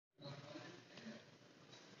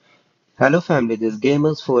Hello family, this is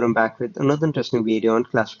Gamers Forum back with another interesting video on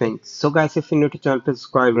Clash Ping. So guys, if you're new to the channel, please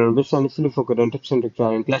subscribe and wish honestly for good tips and tricks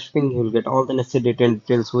in Clash Ping, you'll get all the necessary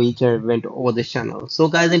details for each event over this channel. So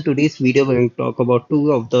guys, in today's video, we're going to talk about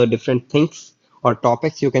two of the different things or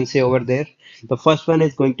topics you can say over there. The first one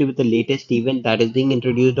is going to be the latest event that is being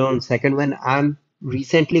introduced on. Second one, I'm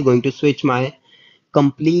recently going to switch my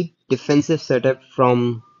complete defensive setup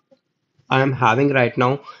from I am having right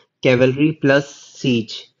now cavalry plus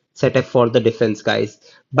siege setup for the defense guys.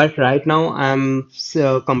 But right now I'm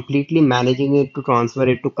completely managing it to transfer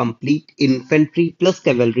it to complete infantry plus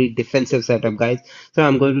cavalry defensive setup guys. So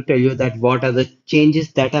I'm going to tell you that what are the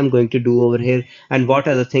changes that I'm going to do over here and what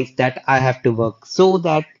are the things that I have to work so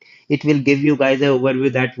that it will give you guys an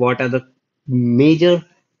overview that what are the major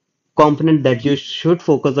component that you should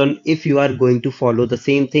focus on if you are going to follow the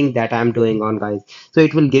same thing that I'm doing on guys. So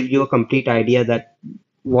it will give you a complete idea that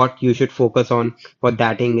what you should focus on for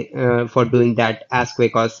for doing that as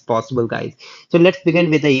quick as possible guys. So let's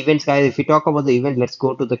begin with the events guys. If we talk about the event, let's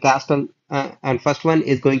go to the castle and first one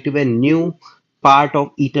is going to be a new part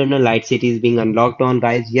of Eternal Light City is being unlocked on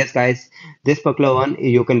guys. Yes guys, this particular one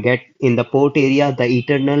you can get in the port area, the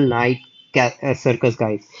Eternal Night Circus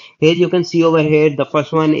guys. Here you can see over here, the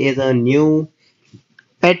first one is a new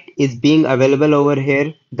pet is being available over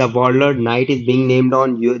here. The Warlord Knight is being named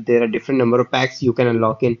on you. There are different number of packs you can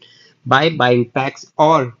unlock in by buying packs,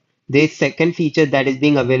 or the second feature that is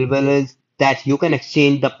being available is that you can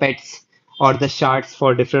exchange the pets or the shards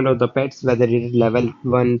for different of the pets, whether it is level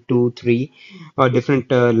 1, 2, 3, or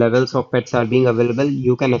different levels of pets are being available.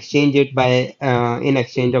 You can exchange it by in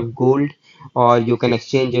exchange of gold, or you can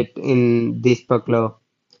exchange it in this particular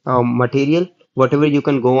material. Whatever you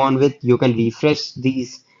can go on with, you can refresh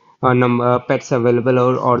these pets available,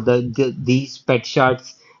 or these pet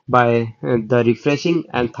shards by the refreshing,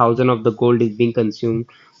 and thousand of the gold is being consumed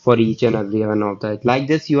for each and every one of that. Like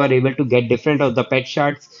this, you are able to get different of the pet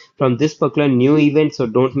shards from this particular new event. So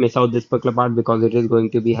don't miss out this particular part because it is going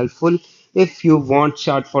to be helpful if you want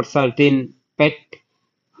shard for certain pet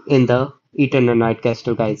in the Eternal Night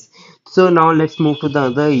Castle, guys. So now let's move to the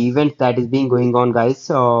other event that is being going on, guys.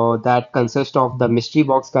 That consists of the mystery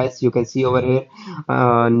box, guys. You can see over here,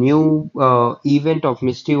 new event of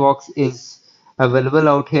mystery box is available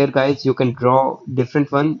out here, guys. You can draw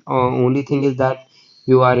different one. Only thing is that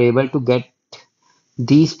you are able to get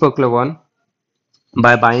these particular one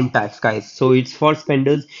by buying packs guys, so it's for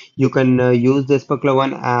spenders. You can use this particular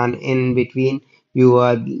one, and in between you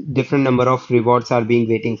are different number of rewards are being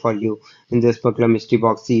waiting for you in this particular mystery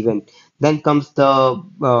box event. Then comes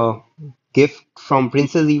the gift from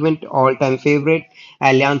princess event, all-time favorite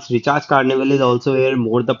alliance recharge carnival is also here.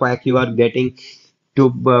 More the pack you are getting to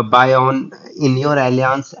buy on in your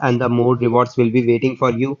alliance, and the more rewards will be waiting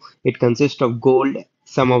for you. It consists of gold,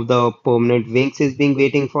 some of the permanent wings is being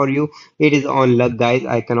waiting for you. It is on luck guys,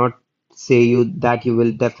 I cannot say you that you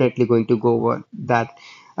will definitely going to go over that.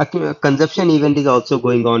 A consumption event is also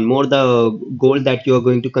going on. More the gold that you are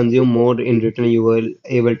going to consume, more in return you will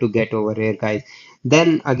able to get over here guys.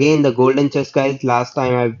 Then again the golden chest guys, last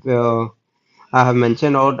time I have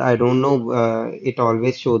mentioned out, I don't know, it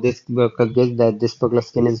always show this that this particular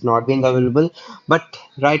skin is not being available, but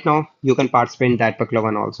right now you can participate in that particular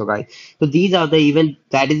one also, guys. So these are the event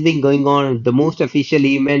that is been going on. The most official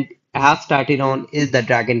event has started on is the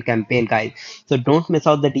Dragon campaign, guys. So don't miss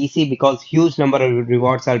out the DC because huge number of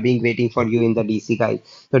rewards are being waiting for you in the DC, guys.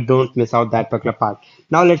 So don't miss out that particular part.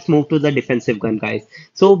 Now let's move to the defensive gun, guys.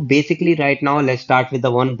 So basically, right now, let's start with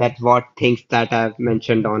the one that what things that I've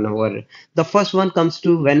mentioned on our. The first one comes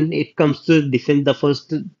to when it comes to defense, the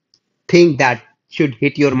first thing that should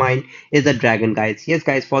hit your mind is the dragon, guys. Yes,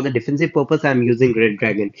 guys, for the defensive purpose, I'm using red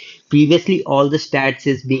dragon. Previously, all the stats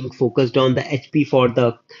is being focused on the HP for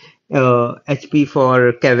the HP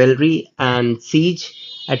for cavalry and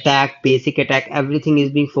siege attack, basic attack. Everything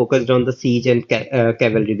is being focused on the siege and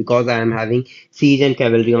cavalry because I am having siege and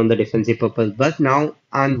cavalry on the defensive purpose. But now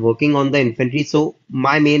I'm working on the infantry, so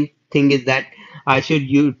my main thing is that I should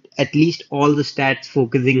use at least all the stats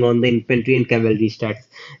focusing on the infantry and cavalry stats.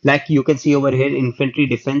 Like you can see over here, infantry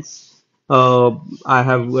defense. I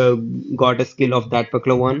have got a skill of that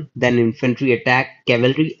particular one. Then infantry attack,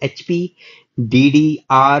 cavalry HP,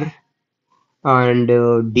 DDR, and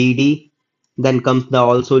DD. Then comes the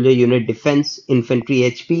all soldier unit defense, infantry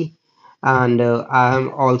HP, and I'm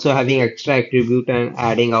also having extra attribute and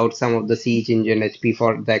adding out some of the siege engine HP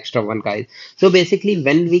for the extra one, guys. So basically,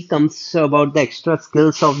 when we comes about the extra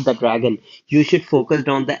skills of the dragon, you should focus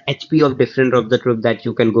on the HP of different of the troop that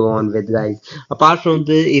you can go on with, guys. Apart from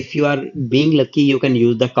the, if you are being lucky, you can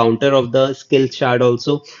use the counter of the skill shard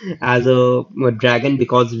also as a dragon,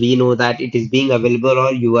 because we know that it is being available,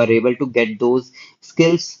 or you are able to get those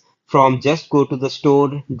skills from just go to the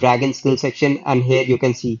store dragon skill section, and here you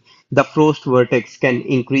can see the frost vertex can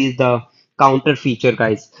increase the counter feature,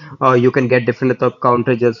 guys. You can get different type of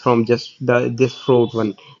counter just from just the this frost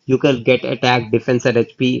one. You can get attack, defense, and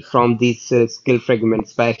HP from these skill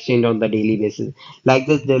fragments by exchange on the daily basis. Like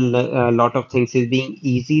this, there a lot of things is being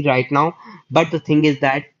easy right now. But the thing is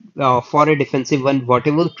that for a defensive one,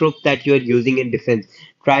 whatever troop that you are using in defense,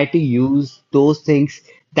 try to use those things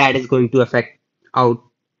that is going to affect out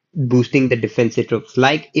boosting the defensive troops.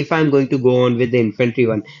 Like if I'm going to go on with the infantry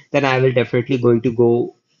one, then I will definitely going to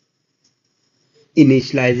go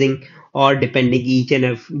initializing or depending each and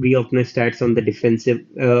every of my stats on the defensive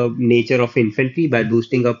nature of infantry by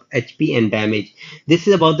boosting up HP and damage. This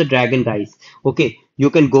is about the dragon, guys. Okay, you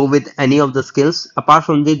can go with any of the skills. Apart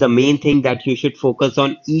from this, the main thing that you should focus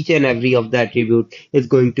on each and every of the attribute is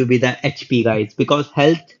going to be the HP, guys, because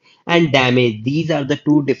health and damage, these are the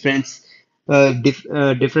two different of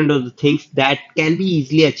the things that can be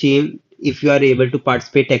easily achieved if you are able to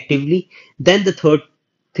participate actively. Then the third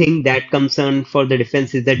thing that comes on for the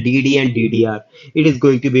defense is the DD and DDR. It is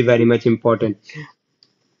going to be very much important.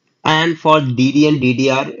 And for DD and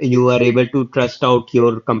DDR, you are able to trust out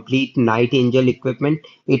your complete Night Angel equipment.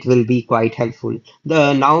 It will be quite helpful.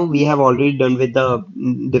 The now we have already done with the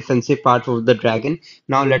defensive part of the dragon.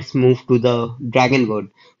 Now let's move to the dragon word.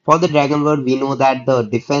 For the dragon word, we know that the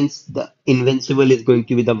defense, the invincible is going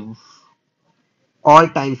to be the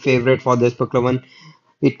all-time favorite for this Pokemon.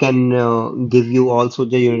 It can give you also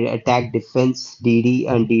the unit attack, defense, DD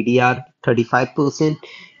and DDR 35%,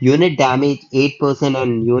 unit damage 8%,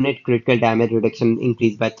 and unit critical damage reduction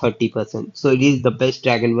increased by 30%. So it is the best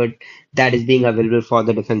dragon word that is being available for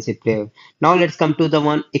the defensive player. Now let's come to the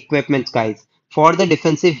one equipments, guys. For the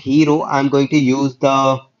defensive hero, I'm going to use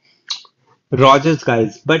the Rogers,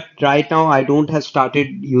 guys, but right now I don't have started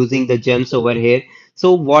using the gems over here.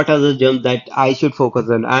 So what are the gems that I should focus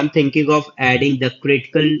on? I'm thinking of adding the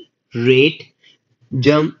critical rate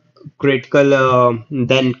jump, critical,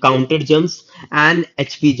 then counter jumps and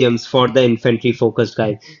HP jumps for the infantry focused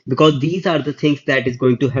guys, because these are the things that is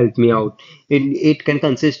going to help me out. It can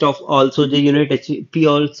consist of also the unit HP,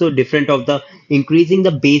 also different of the increasing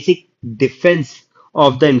the basic defense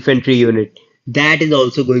of the infantry unit. That is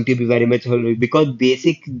also going to be very much helpful, because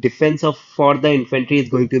basic defense of for the infantry is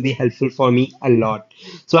going to be helpful for me a lot.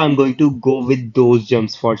 So I'm going to go with those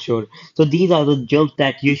jumps for sure. So these are the jumps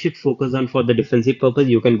that you should focus on for the defensive purpose.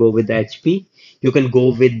 You can go with the HP, you can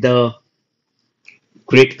go with the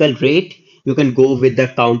critical rate, you can go with the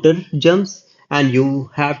counter jumps, and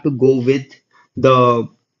you have to go with the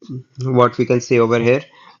what we can say over here,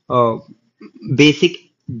 uh, basic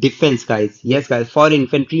defense, guys. Yes, guys, for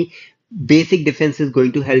infantry, basic defense is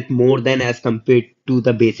going to help more than as compared to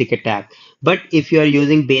the basic attack. But if you are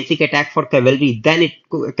using basic attack for cavalry, then it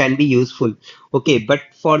can be useful. Okay, but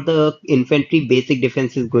for the infantry, basic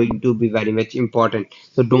defense is going to be very much important.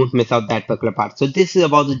 So don't miss out that particular part. So this is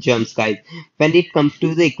about the jumps, guys. When it comes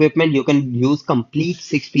to the equipment, you can use complete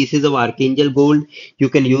 6 pieces of Archangel Gold. You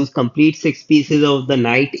can use complete 6 pieces of the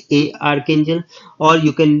Knight Archangel, or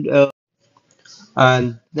you can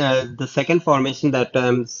and the second formation that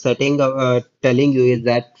I'm telling you is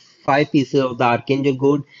that 5 pieces of the Archangel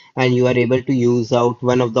Gold, and you are able to use out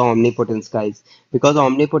one of the Omnipotence, guys. Because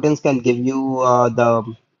Omnipotence can give you the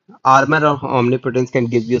armor of Omnipotence can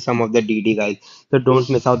give you some of the DD, guys. So don't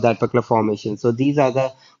miss out that particular formation. So these are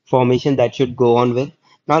the formation that should go on with.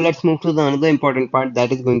 Now let's move to the another important part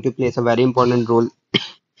that is going to play a very important role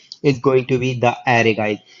is going to be the array,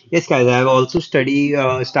 guys. Yes, guys, I have also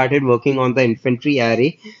started working on the infantry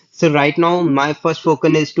array. So right now my first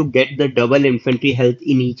focus is to get the double infantry health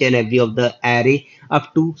in each and every of the array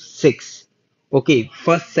up to 6. Okay,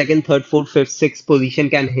 first, second, third, fourth, fifth, sixth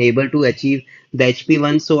position can able to achieve the HP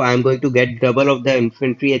one. So I'm going to get double of the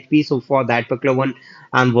infantry HP. So for that particular one,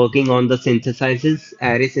 I'm working on the synthesizes.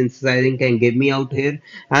 Array synthesizing can give me out here.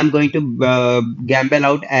 I'm going to gamble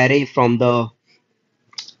out array from the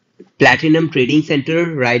Platinum Trading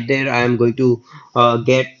Center. Right there, I am going to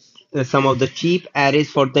get some of the cheap arrays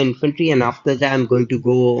for the infantry, and after that, I'm going to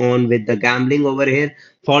go on with the gambling over here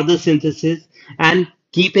for the synthesis. And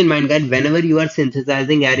keep in mind, guys, whenever you are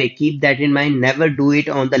synthesizing array, keep that in mind. Never do it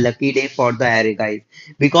on the lucky day for the array, guys,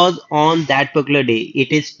 because on that particular day,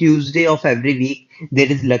 it is Tuesday of every week.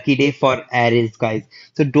 There is lucky day for arrays, guys.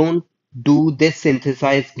 So don't do this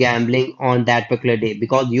synthesize gambling on that particular day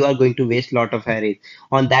because you are going to waste a lot of arrays.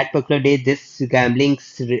 On that particular day, this gambling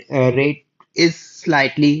rate is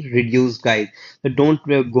slightly reduced, guys. So don't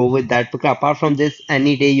go with that particular. Apart from this,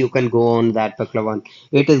 any day you can go on that particular one.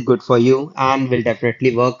 It is good for you and will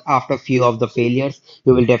definitely work. After few of the failures,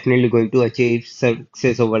 you will definitely going to achieve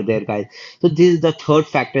success over there, guys. So this is the third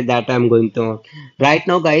factor that I'm going to. Right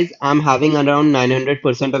now, guys, I'm having around 900%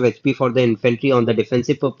 of HP for the infantry on the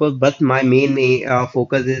defensive purpose, but my main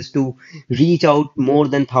focus is to reach out more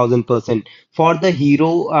than 1000%. For the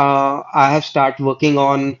hero, I have started working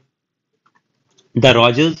on the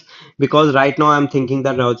Rogers, because right now I'm thinking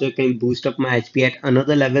that Roger can boost up my HP at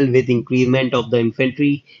another level with increment of the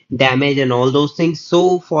infantry damage and all those things.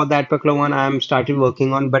 So for that particular one, I'm started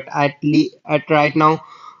working on. But at right now,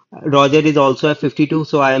 Roger is also at 52,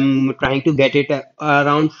 so I'm trying to get it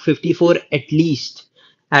around 54 at least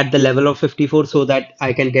at the level of 54 so that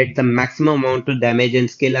I can get the maximum amount of damage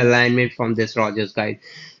and skill alignment from this Rogers guide.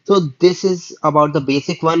 So this is about the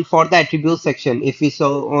basic one for the attribute section. If we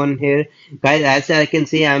saw on here, guys, as I can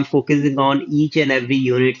say, I'm focusing on each and every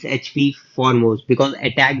unit's HP foremost because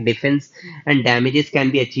attack, defense, and damages can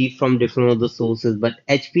be achieved from different other sources, but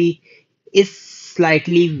HP is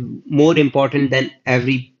slightly more important than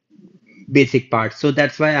every basic part. So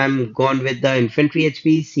that's why I'm gone with the infantry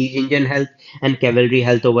HP, siege engine health, and cavalry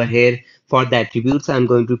health over here. For the attributes, I'm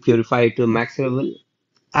going to purify it to max level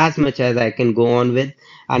as much as I can go on with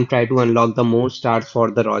and try to unlock the more stars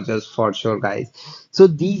for the Rogers for sure, guys. So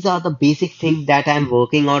these are the basic things that I'm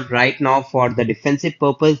working on right now for the defensive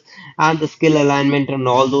purpose and the skill alignment and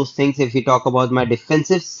all those things. If we talk about my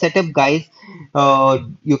defensive setup, guys,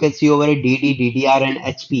 you can see over a DD, DDR, and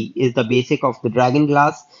HP is the basic of the Dragon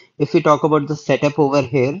Glass. If we talk about the setup over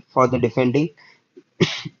here for the defending,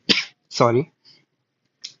 sorry,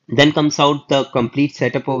 then comes out the complete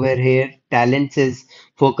setup over here. Talents is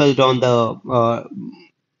focused on the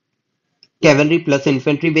cavalry plus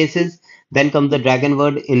infantry bases. Then comes the dragon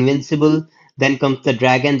word invincible. Then comes the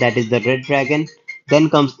dragon, that is the red dragon. Then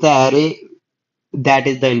comes the array, that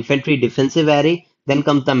is the infantry defensive array. Then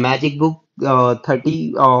comes the magic book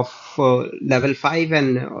 30 of level 5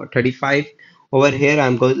 and 35. Over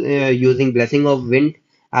here, using blessing of wind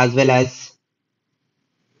as well as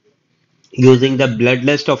using the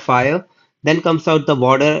bloodlust of fire. Then comes out the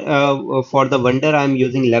water for the wonder. I'm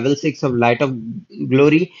using level 6 of light of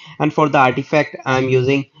glory, and for the artifact, I'm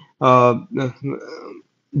using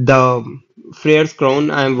the Freyr's crown.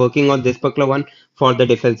 I'm working on this particular one for the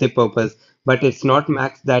defensive purpose, but it's not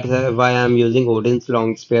max. That's why I'm using Odin's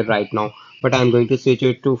long spear right now. But I'm going to switch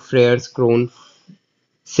it to Freyr's crown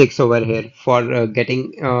 6 over here for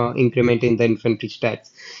getting increment in the infantry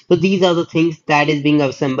stats. So these are the things that is being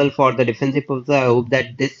assembled for the defensive purpose. I hope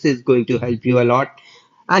that this is going to help you a lot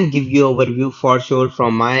and give you overview for sure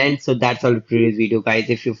from my end. So that's all for today's video, guys.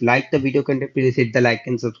 If you've liked the video content, please hit the like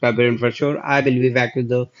and subscribe button for sure. I will be back with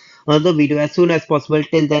the another video as soon as possible.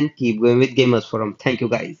 Till then, keep going with Gamers Forum. Thank you,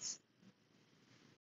 guys.